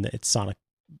and then it's sonic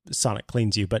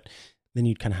cleans you, but then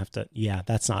you'd kind of have to, yeah,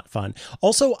 that's not fun.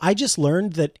 Also, I just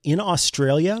learned that in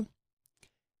Australia,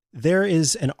 there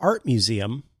is an art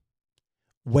museum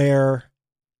where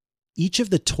each of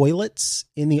the toilets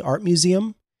in the art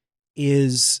museum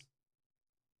has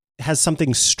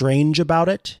something strange about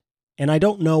it. And I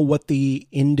don't know what the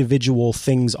individual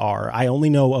things are. I only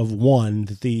know of one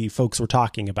that the folks were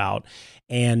talking about.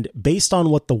 And based on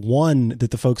what the one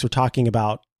that the folks were talking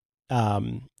about,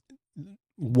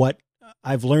 what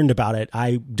I've learned about it,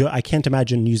 I can't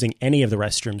imagine using any of the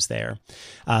restrooms there.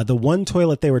 The one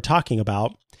toilet they were talking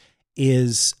about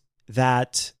is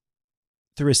that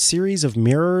through a series of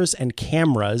mirrors and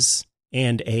cameras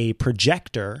and a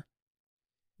projector,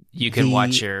 you can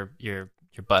watch your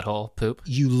butthole poop.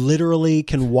 You literally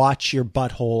can watch your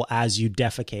butthole as you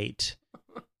defecate.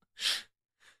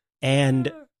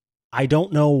 And I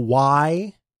don't know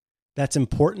why that's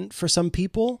important for some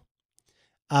people.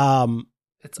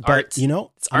 It's but, art.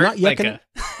 It's I'm not yucking.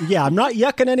 Yeah, I'm not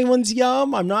yucking anyone's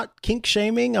yum. I'm not kink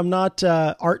shaming. I'm not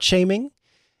art shaming.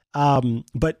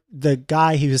 But the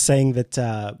guy, he was saying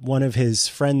that one of his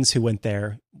friends who went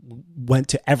there went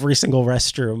to every single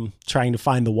restroom trying to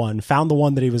found the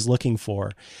one that he was looking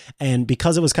for. And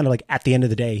because it was kind of like at the end of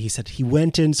the day, he said he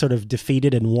went in sort of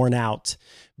defeated and worn out.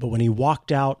 But when he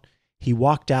walked out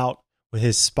with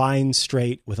his spine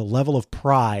straight, with a level of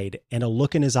pride and a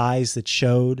look in his eyes that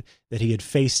showed that he had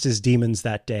faced his demons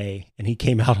that day and he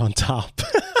came out on top.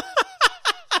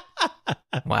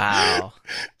 Wow.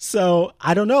 So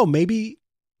I don't know, maybe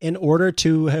in order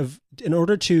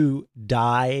to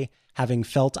die having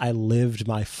felt I lived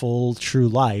my full true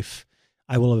life,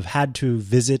 I will have had to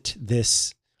visit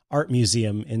this art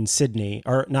museum in Sydney,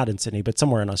 or not in Sydney, but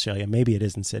somewhere in Australia. Maybe it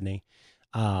is in Sydney,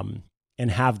 and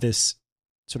have this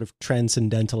sort of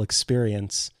transcendental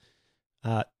experience.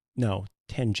 No,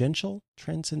 tangential,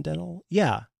 transcendental.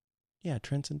 Yeah.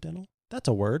 Transcendental. That's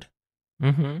a word.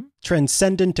 Mm-hmm.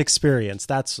 Transcendent experience.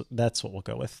 That's what we'll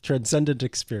go with. Transcendent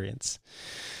experience.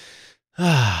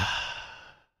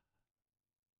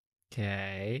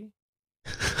 Okay.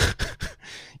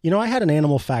 I had an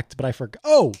animal fact, but I forgot.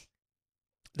 Oh,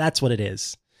 that's what it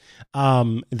is.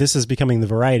 This is becoming the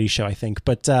variety show, I think.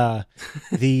 But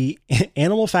the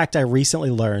animal fact I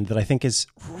recently learned that I think is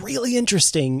really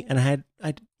interesting, and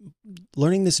I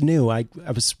learning this new, I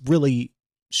was really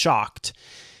shocked.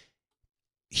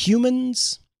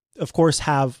 Humans, of course,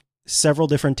 have several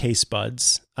different taste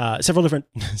buds, several different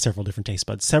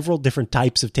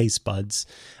types of taste buds.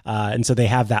 And so they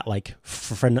have that like,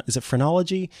 is it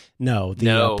phrenology?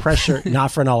 No, pressure,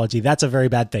 not phrenology. That's a very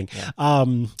bad thing. Yeah.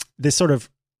 This sort of,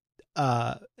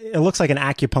 it looks like an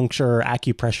acupuncture or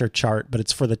acupressure chart, but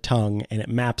it's for the tongue, and it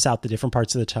maps out the different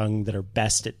parts of the tongue that are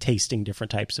best at tasting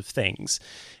different types of things.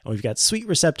 And we've got sweet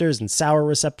receptors and sour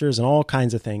receptors and all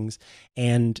kinds of things.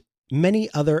 And many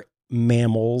other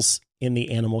mammals in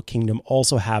the animal kingdom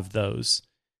also have those.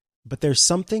 But there's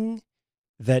something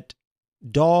that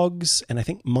dogs, and I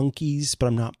think monkeys, but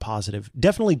I'm not positive,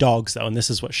 definitely dogs though, and this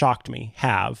is what shocked me,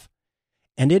 have.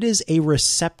 And it is a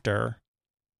receptor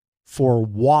for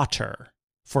water,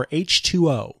 for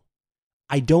H2O.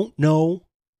 I don't know,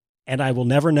 and I will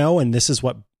never know, and this is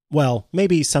what, well,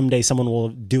 maybe someday someone will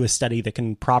do a study that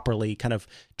can properly kind of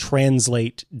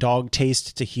translate dog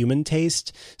taste to human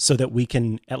taste so that we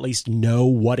can at least know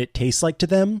what it tastes like to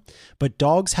them. But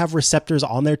dogs have receptors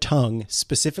on their tongue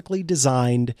specifically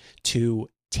designed to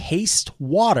taste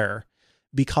water,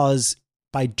 because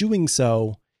by doing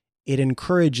so, it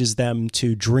encourages them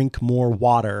to drink more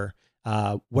water.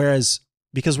 Whereas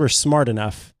because we're smart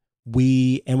enough,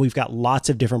 we've got lots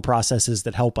of different processes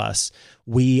that help us.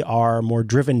 We are more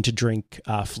driven to drink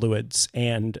fluids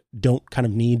and don't kind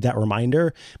of need that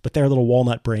reminder, but their little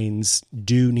walnut brains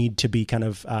do need to be kind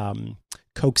of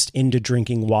coaxed into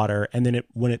drinking water. And then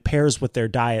when it pairs with their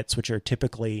diets, which are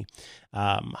typically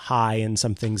high in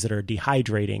some things that are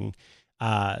dehydrating,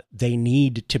 they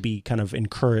need to be kind of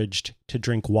encouraged to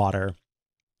drink water.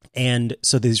 And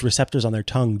so these receptors on their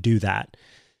tongue do that.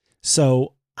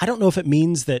 So I don't know if it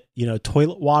means that,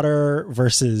 toilet water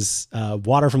versus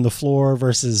water from the floor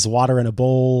versus water in a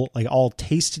bowl, like all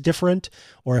taste different,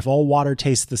 or if all water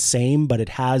tastes the same, but it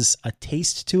has a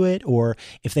taste to it, or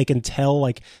if they can tell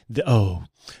like, oh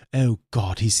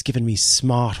God, he's given me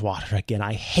smart water again.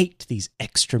 I hate these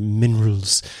extra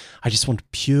minerals. I just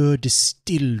want pure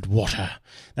distilled water.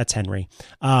 That's Henry.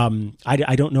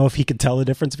 I don't know if he could tell the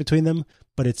difference between them,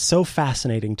 but it's so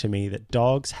fascinating to me that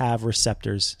dogs have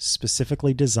receptors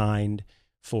specifically designed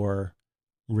for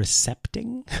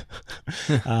recepting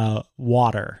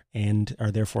water and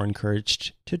are therefore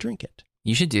encouraged to drink it.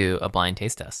 You should do a blind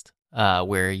taste test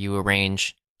where you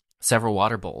arrange several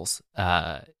water bowls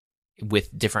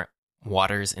with different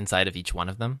waters inside of each one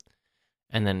of them,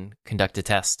 and then conduct a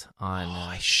test on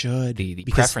I should the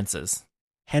preferences.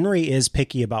 Henry is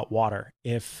picky about water.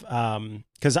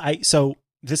 So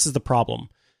this is the problem.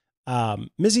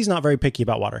 Missy's not very picky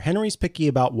about water. Henry's picky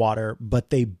about water,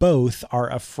 but they both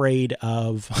are afraid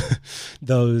of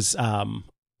those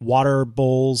water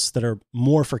bowls that are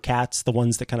more for cats, the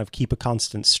ones that kind of keep a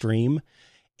constant stream.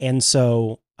 And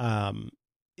so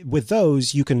with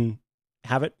those, you can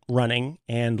have it running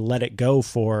and let it go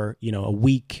for, a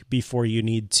week before you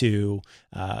need to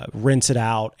rinse it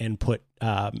out and put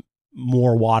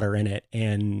more water in it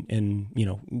and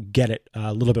get it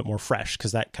a little bit more fresh,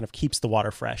 because that kind of keeps the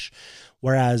water fresh.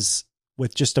 Whereas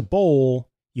with just a bowl,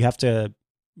 you have to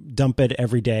dump it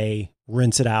every day,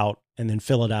 rinse it out, and then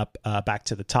fill it up back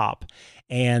to the top.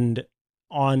 And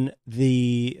on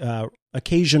the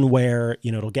occasion where,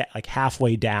 it'll get like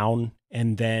halfway down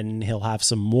and then he'll have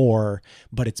some more,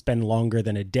 but it's been longer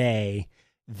than a day,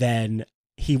 then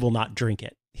he will not drink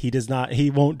it.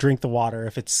 He won't drink the water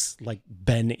if it's like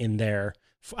been in there.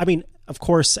 I mean, of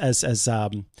course, as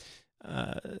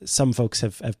some folks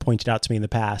have pointed out to me in the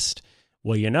past,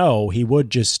 well, he would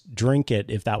just drink it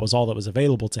if that was all that was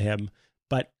available to him.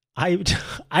 But I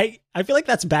I feel like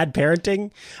that's bad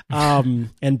parenting,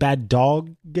 and bad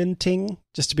dogenting.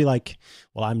 Just to be like,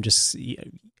 well,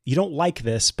 you don't like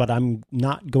this, but I'm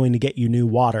not going to get you new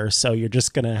water, so you're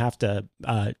just gonna have to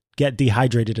get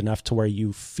dehydrated enough to where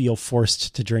you feel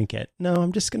forced to drink it. No,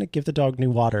 I'm just gonna give the dog new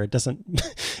water. It doesn't.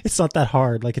 It's not that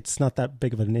hard. Like, it's not that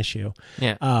big of an issue.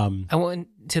 Yeah. And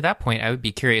to that point, I would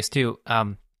be curious too.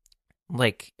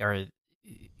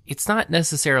 It's not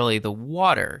necessarily the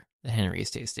water that Henry is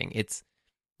tasting. It's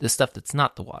the stuff that's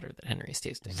not the water that Henry is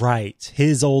tasting. Right.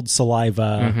 His old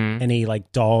saliva, any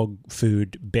like dog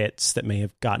food bits that may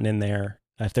have gotten in there.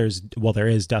 If there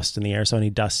is dust in the air, so any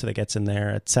dust that gets in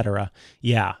there, etc.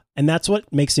 Yeah. And that's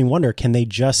what makes me wonder, can they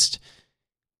taste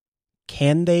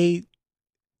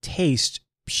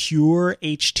pure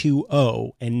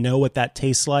H2O and know what that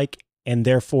tastes like? And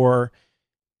therefore,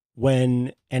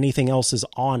 when anything else is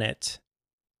in it,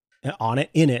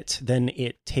 then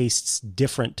it tastes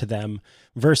different to them,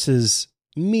 versus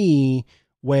me,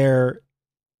 where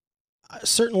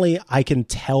certainly I can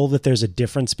tell that there's a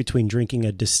difference between drinking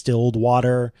a distilled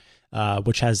water,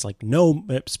 which has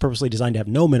it's purposely designed to have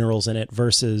no minerals in it,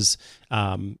 versus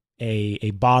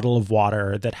a bottle of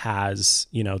water that has,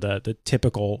 the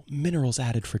typical minerals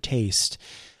added for taste.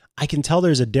 I can tell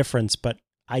there's a difference, but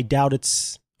I doubt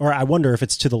I wonder if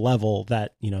it's to the level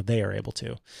that, they are able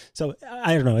to. So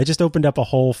I don't know. It just opened up a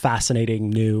whole fascinating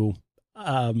new,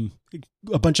 a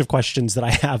bunch of questions that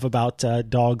I have about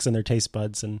dogs and their taste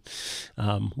buds and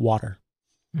water.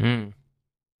 Mm.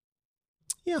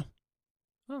 Yeah.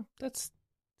 Well, that's,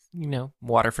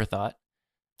 water for thought.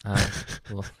 I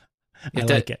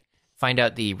like it. Find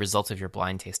out the results of your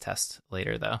blind taste test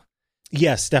later, though.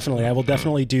 Yes, definitely. I will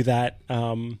definitely do that.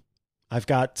 I've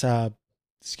got at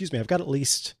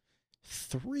least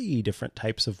 3 different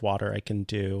types of water I can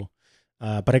do.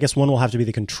 But I guess one will have to be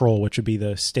the control, which would be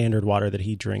the standard water that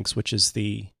he drinks, which is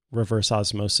the reverse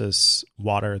osmosis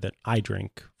water that I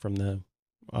drink from the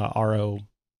RO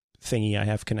thingy I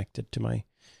have connected to my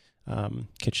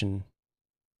kitchen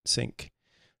sink.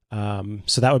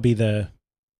 So that would be the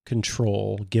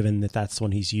control, given that that's the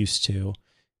one he's used to.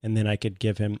 And then I could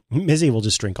give him. Mizzy will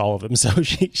just drink all of them, so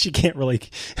she can't really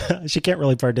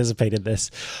participate in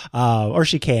this, or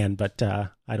she can, but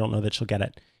I don't know that she'll get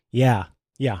it. Yeah.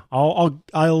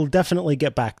 I'll definitely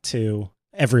get back to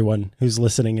everyone who's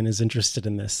listening and is interested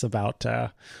in this about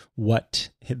what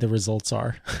the results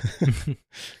are.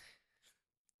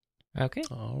 Okay.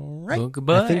 All right. Well,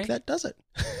 goodbye. I think that does it.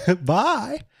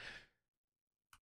 Bye.